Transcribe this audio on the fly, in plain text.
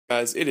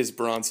Guys, it is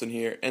Bronson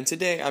here, and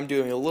today I'm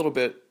doing a little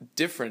bit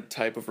different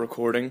type of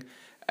recording,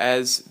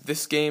 as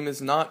this game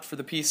is not for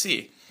the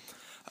PC.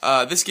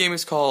 This game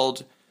is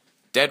called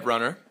Dead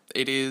Runner.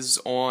 It is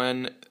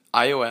on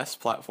iOS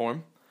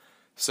platform,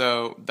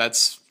 so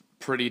that's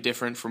pretty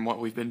different from what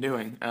we've been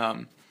doing.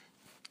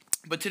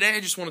 But today I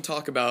just want to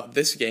talk about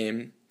this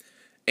game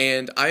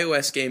and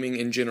iOS gaming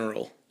in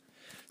general.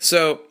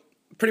 So,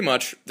 pretty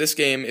much, this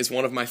game is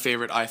one of my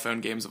favorite iPhone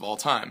games of all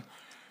time.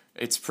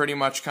 It's pretty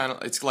much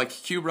it's like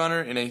Cube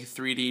Runner in a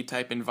 3D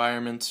type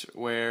environment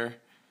where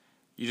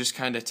you just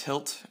kind of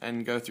tilt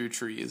and go through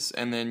trees,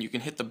 and then you can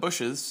hit the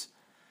bushes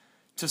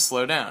to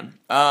slow down.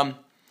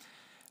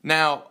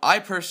 Now, I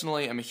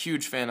personally am a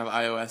huge fan of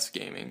iOS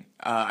gaming.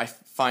 I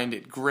find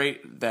it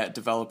great that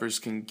developers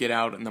can get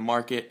out in the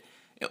market,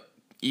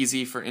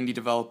 easy for indie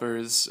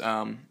developers,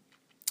 and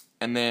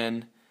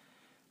then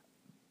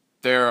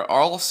there are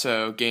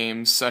also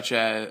games such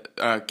as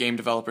game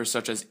developers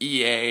such as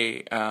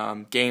EA,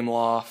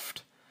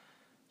 Gameloft,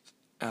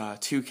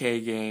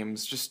 2K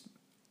Games, just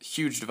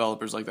huge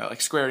developers like that, like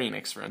Square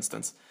Enix, for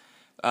instance.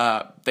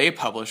 They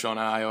publish on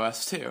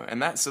iOS too,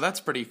 and that's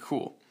pretty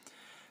cool.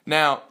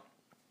 Now,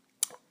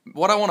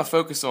 what I want to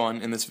focus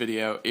on in this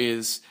video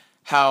is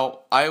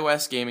how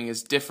iOS gaming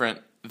is different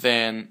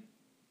than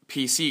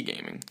PC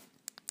gaming.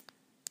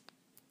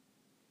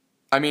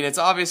 I mean, it's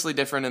obviously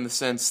different in the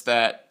sense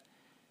that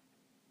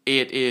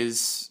it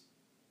is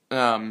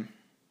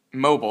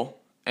mobile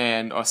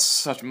and a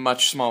such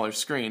much smaller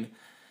screen,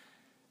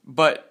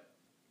 but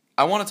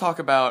I want to talk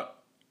about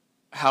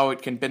how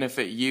it can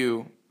benefit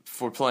you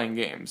for playing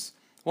games.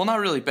 Well,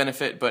 not really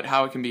benefit, but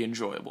how it can be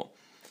enjoyable.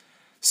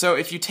 So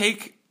if you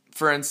take,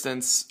 for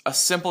instance, a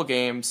simple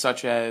game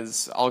such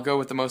as, I'll go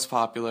with the most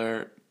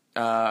popular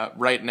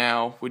right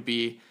now would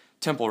be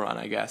Temple Run,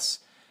 I guess.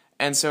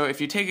 And so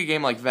if you take a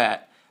game like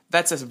that,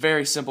 that's a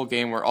very simple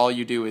game where all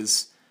you do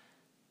is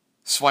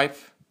swipe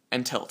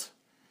and tilt.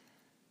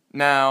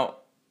 Now,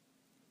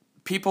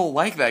 people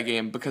like that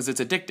game because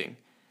it's addicting.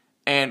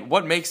 And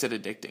what makes it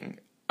addicting?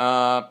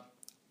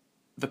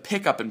 The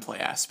pick up and play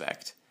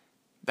aspect.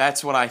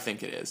 That's what I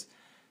think it is.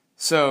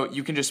 So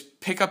you can just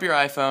pick up your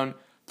iPhone,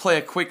 play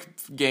a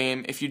quick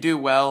game. If you do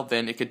well,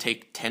 then it could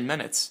take 10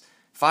 minutes,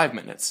 5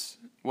 minutes,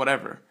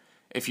 whatever.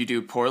 If you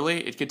do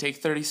poorly, it could take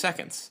 30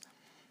 seconds.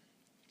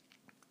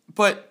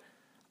 But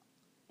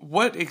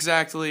what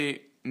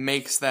exactly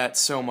makes that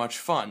so much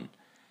fun?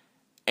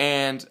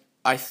 And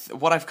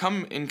what I've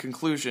come in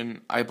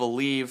conclusion, I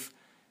believe,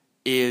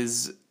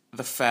 is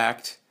the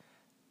fact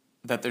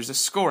that there's a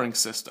scoring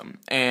system.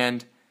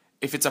 And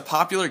if it's a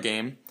popular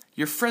game,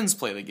 your friends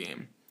play the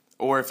game.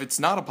 Or if it's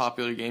not a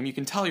popular game, you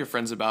can tell your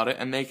friends about it,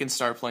 and they can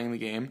start playing the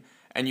game,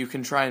 and you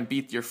can try and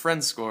beat your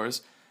friends'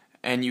 scores,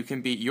 and you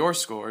can beat your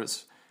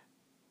scores,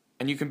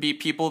 and you can beat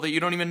people that you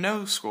don't even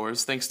know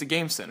scores thanks to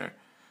Game Center.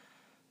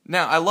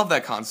 Now, I love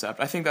that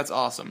concept. I think that's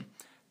awesome.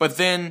 But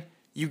then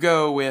you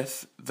go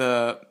with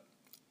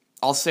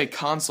I'll say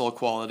console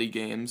quality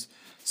games,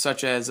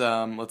 such as,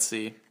 let's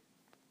see,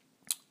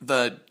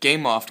 the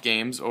Gameloft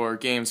games, or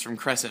games from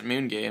Crescent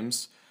Moon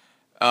Games.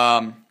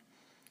 So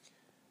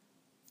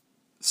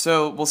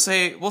we'll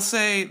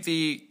say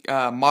the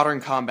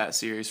Modern Combat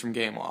series from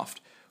Gameloft.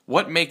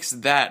 What makes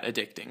that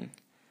addicting?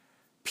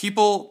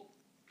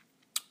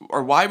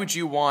 Why would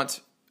you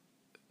want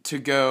to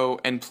go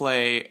and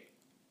play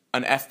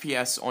an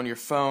FPS on your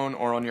phone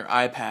or on your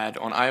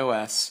iPad on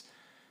iOS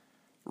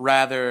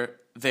rather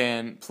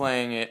than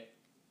playing it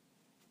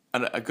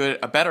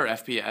a better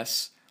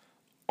FPS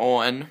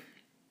on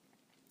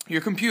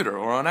your computer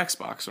or on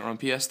Xbox or on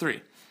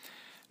PS3?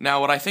 Now,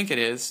 what I think it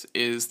is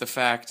the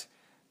fact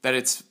that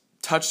it's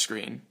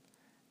touchscreen,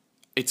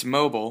 it's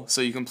mobile, so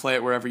you can play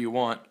it wherever you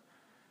want,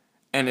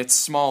 and it's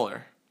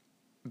smaller,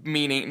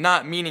 meaning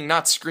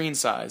not screen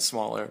size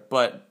smaller,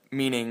 but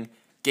meaning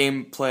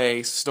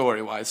gameplay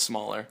story-wise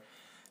smaller.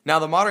 Now,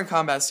 the Modern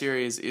Combat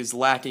series is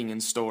lacking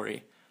in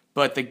story,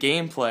 but the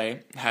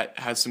gameplay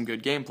has some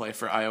good gameplay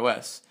for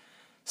iOS,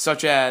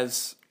 such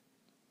as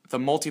the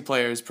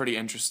multiplayer is pretty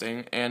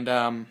interesting, and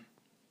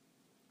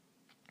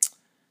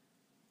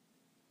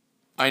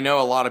I know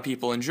a lot of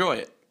people enjoy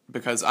it,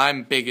 because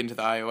I'm big into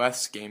the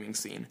iOS gaming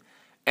scene.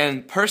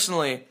 And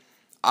personally,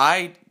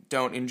 I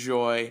don't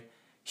enjoy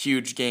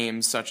huge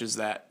games such as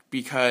that,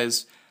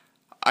 because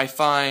I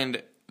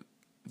find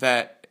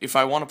that if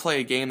I want to play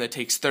a game that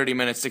takes 30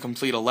 minutes to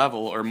complete a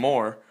level or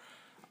more,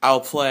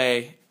 I'll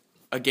play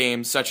a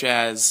game such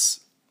as,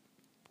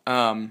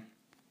 I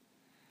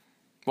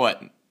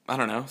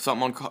don't know,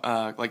 something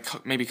on,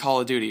 like maybe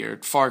Call of Duty or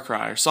Far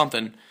Cry or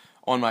something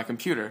on my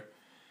computer,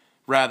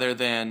 rather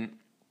than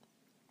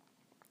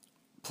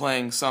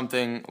playing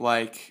something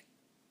like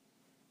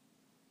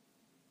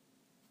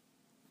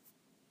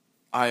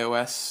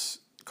iOS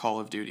Call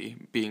of Duty,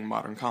 being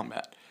Modern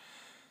Combat.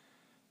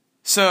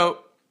 So,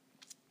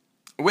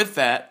 with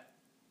that,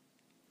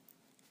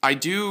 I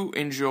do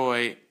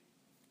enjoy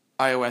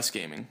iOS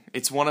gaming.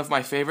 It's one of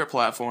my favorite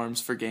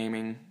platforms for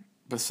gaming,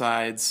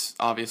 besides,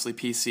 obviously,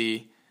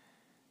 PC,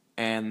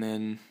 and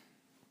then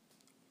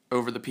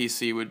over the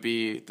PC would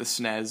be the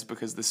SNES,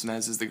 because the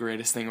SNES is the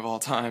greatest thing of all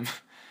time.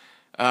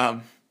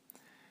 But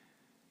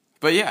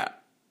yeah.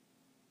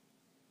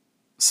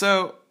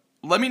 So,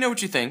 let me know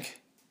what you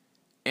think,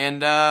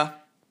 and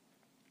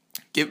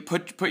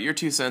put your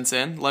 2 cents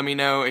in. Let me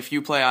know if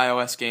you play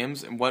iOS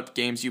games and what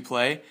games you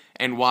play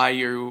and why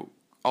you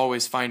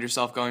always find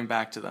yourself going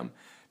back to them.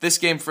 This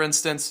game, for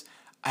instance,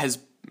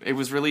 it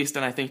was released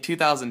in I think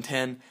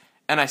 2010,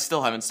 and I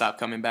still haven't stopped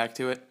coming back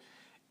to it.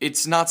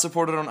 It's not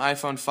supported on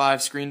iPhone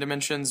 5 screen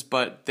dimensions,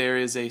 but there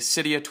is a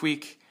Cydia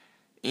tweak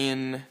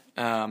in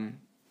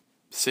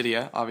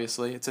Cydia,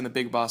 obviously. It's in the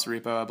Big Boss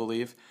repo, I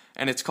believe,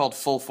 and it's called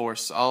Full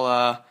Force.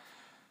 I'll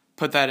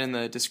put that in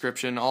the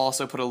description. I'll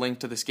also put a link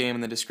to this game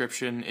in the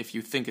description if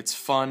you think it's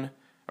fun,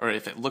 or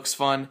if it looks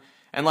fun.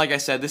 And like I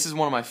said, this is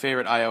one of my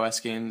favorite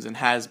iOS games, and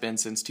has been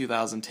since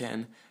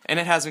 2010, and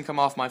it hasn't come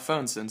off my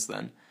phone since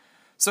then.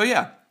 So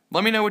yeah,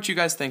 let me know what you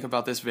guys think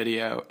about this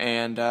video,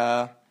 and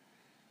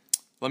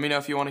let me know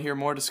if you want to hear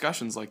more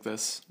discussions like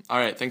this.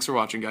 Alright, thanks for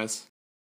watching, guys.